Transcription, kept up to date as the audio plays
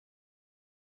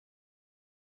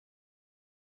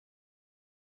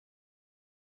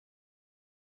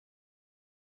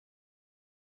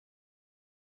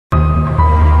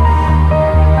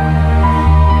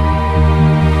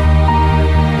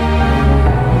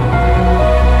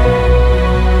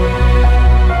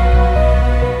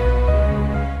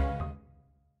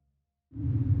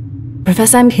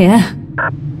Professor, I'm here.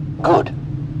 Good.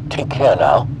 Take care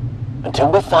now.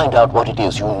 Until we find out what it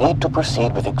is, you need to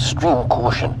proceed with extreme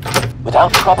caution.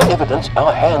 Without proper evidence,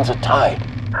 our hands are tied.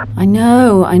 I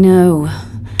know.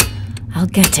 I'll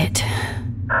get it.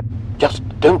 Just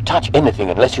don't touch anything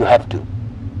unless you have to.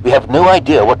 We have no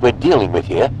idea what we're dealing with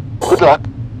here. Good luck.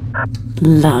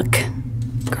 Luck.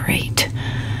 Great.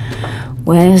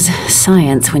 Where's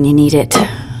science when you need it?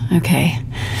 Okay.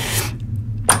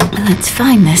 Let's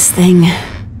find this thing.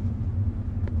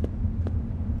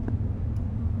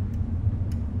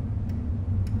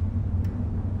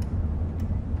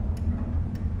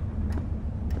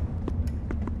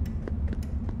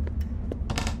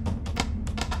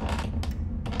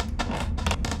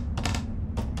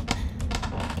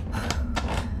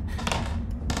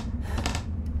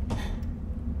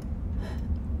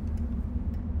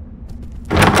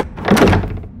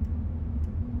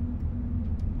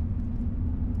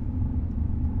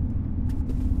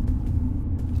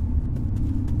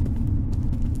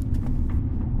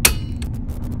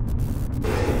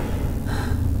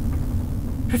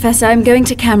 Professor, I'm going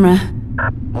to camera.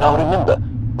 Now remember,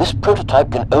 this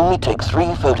prototype can only take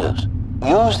 3 photos.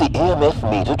 Use the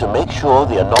EMF meter to make sure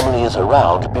the anomaly is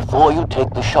around before you take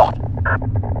the shot.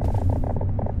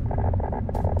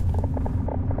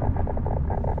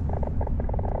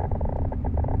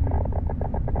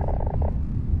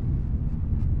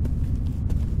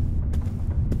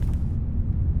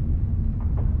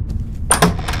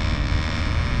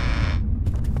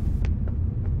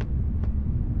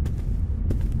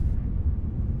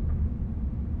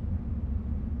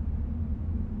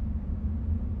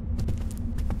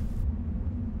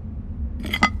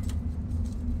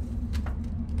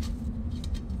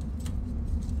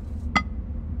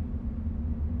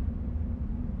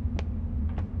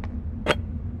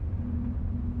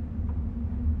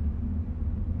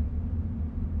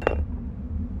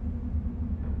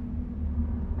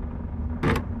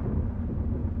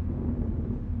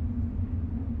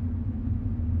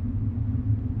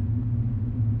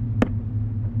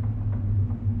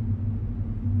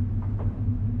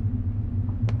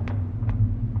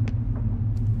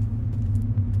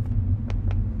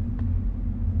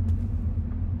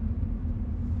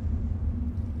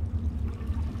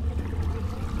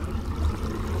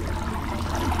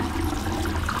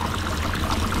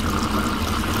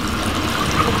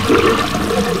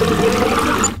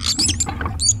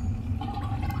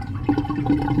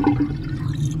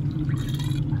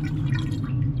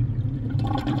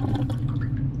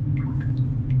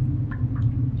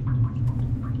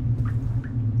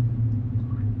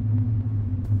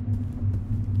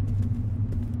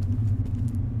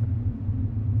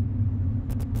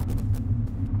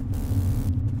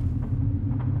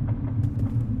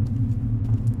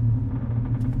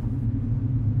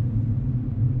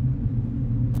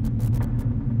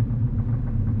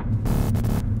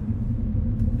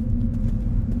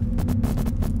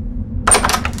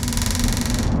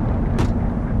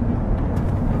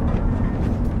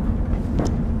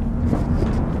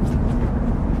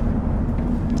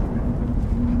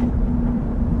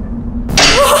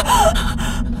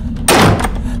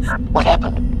 What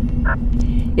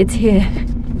happened? It's here.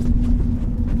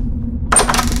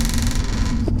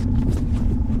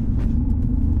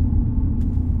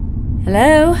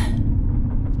 Hello?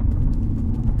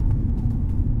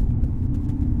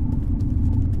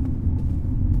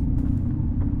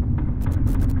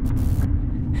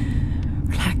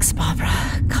 Relax, Barbara.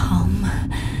 Calm.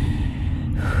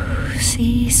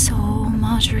 Seesaw,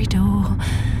 Marjorie door.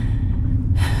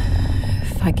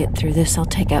 If I get through this, I'll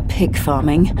take out pig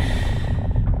farming.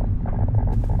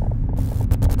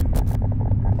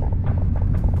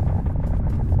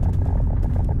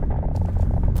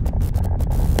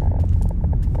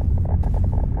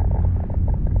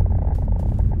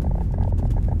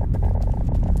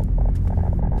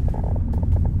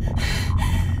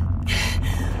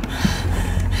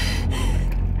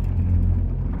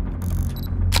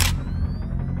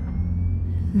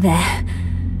 There.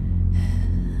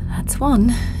 That's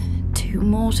one. 2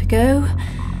 more to go.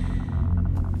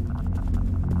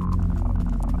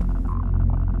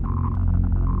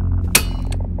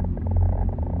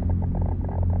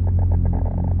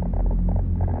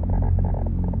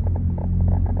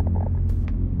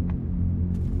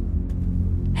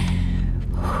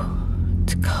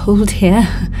 It's cold here.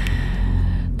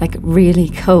 Like really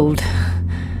cold.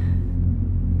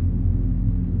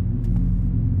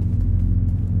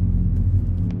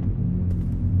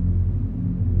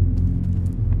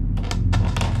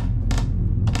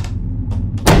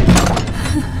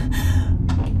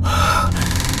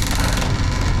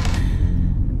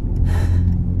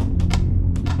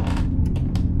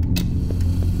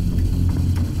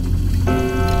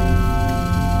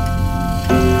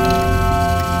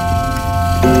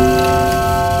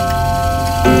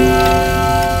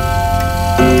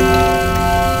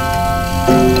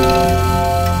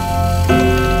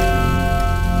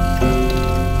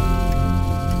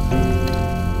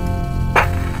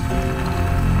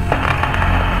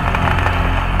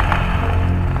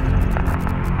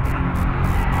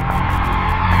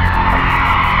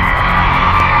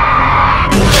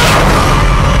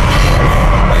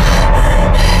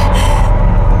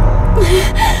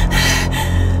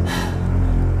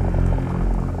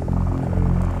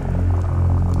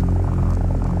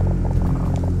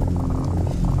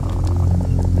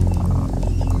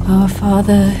 Our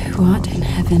Father, who art in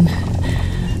heaven,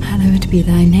 hallowed be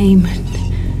thy name.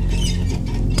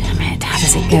 Damn it, how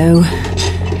does it go?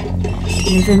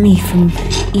 Deliver me from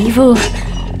evil.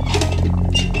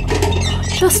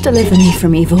 Just deliver me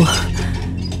from evil.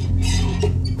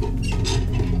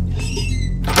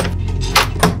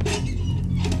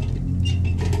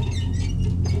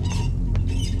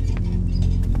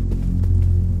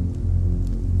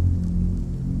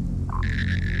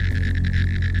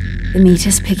 The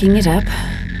meter's picking it up.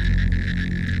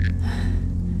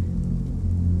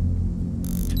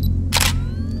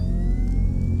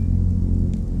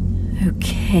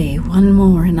 Okay, one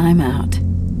more and I'm out.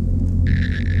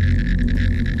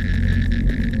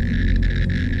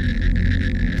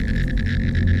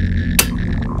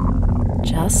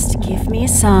 Just give me a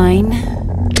sign.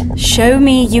 Show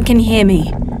me you can hear me.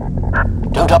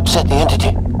 Don't upset the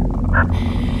entity.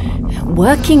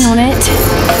 Working on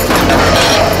it.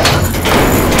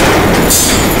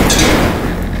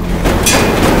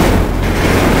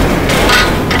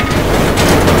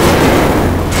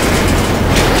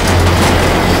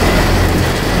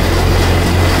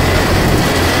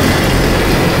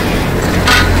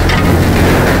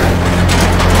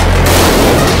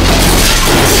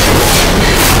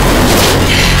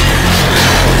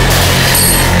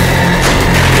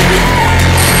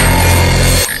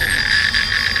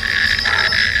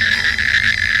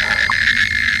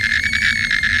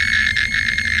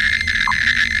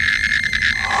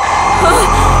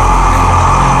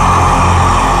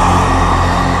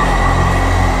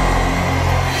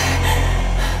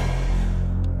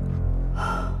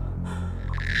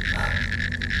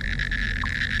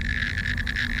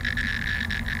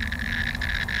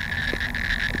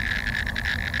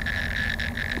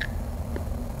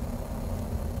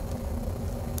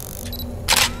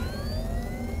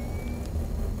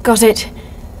 Got it.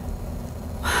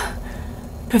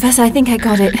 Professor, I think I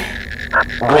got it.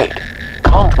 Great.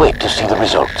 Can't wait to see the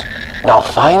results. Now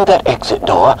find that exit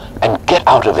door and get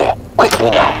out of there.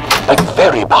 Quickly now. Like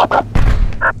very Barbara.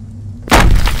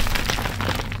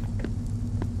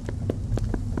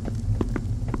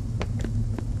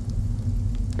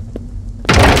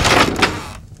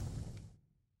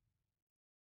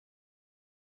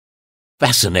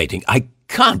 Fascinating. I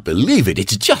can't believe it.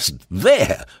 It's just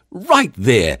there. Right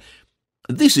there.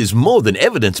 This is more than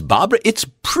evidence, Barbara. It's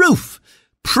proof.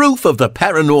 Proof of the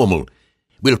paranormal.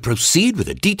 We'll proceed with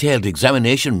a detailed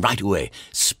examination right away.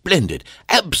 Splendid.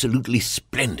 Absolutely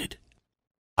splendid.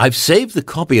 I've saved the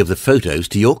copy of the photos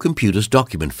to your computer's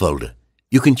document folder.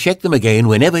 You can check them again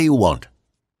whenever you want.